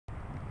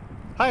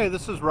Hi,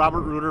 this is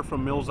Robert Reuter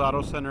from Mills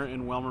Auto Center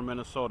in Willmar,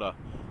 Minnesota.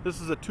 This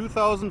is a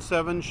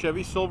 2007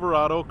 Chevy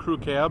Silverado Crew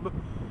Cab.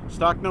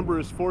 Stock number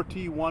is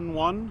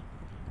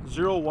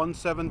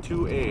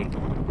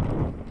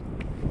 4T1101728A.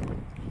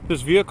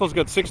 This vehicle's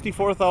got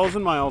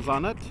 64,000 miles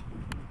on it.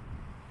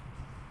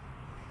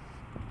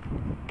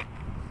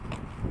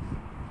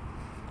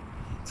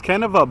 It's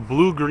kind of a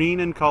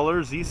blue-green in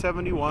color,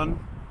 Z71.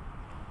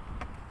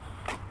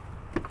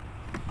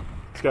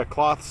 It's got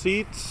cloth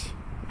seats,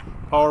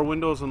 power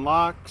windows and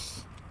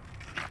locks,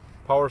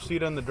 power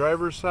seat on the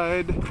driver's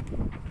side,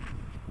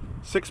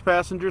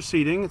 6-passenger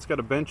seating. It's got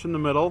a bench in the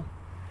middle,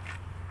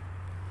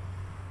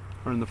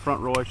 or in the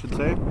front row I should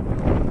say.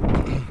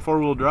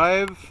 4-wheel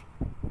drive.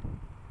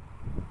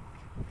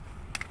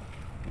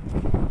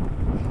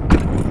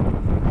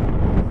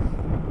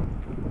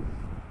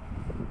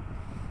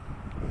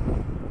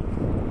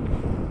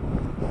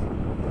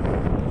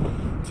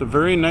 It's a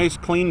very nice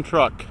clean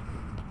truck.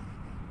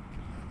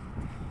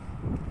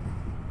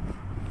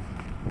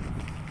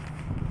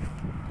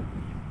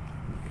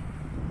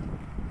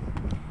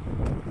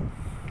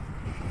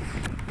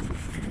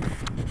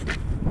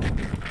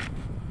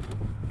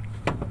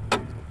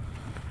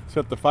 It's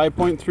got the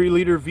 5.3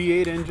 liter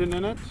V8 engine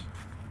in it.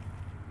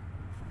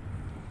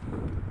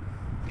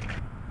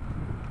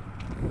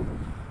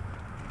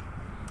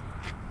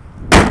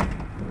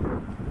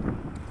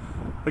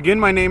 Again,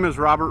 my name is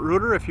Robert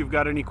Reuter. If you've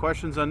got any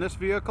questions on this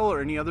vehicle or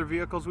any other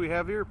vehicles we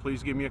have here,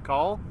 please give me a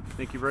call.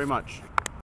 Thank you very much.